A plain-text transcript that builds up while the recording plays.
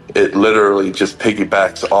it literally just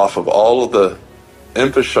piggybacks off of all of the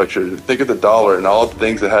infrastructure. Think of the dollar and all the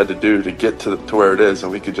things it had to do to get to where it is,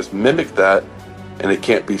 and we could just mimic that, and it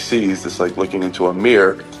can't be seized. It's like looking into a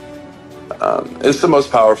mirror. It's the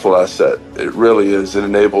most powerful asset. It really is. It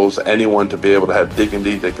enables anyone to be able to have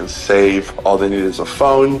dignity. They can save. All they need is a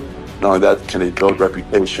phone. Not only that, can they build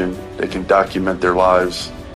reputation? They can document their lives.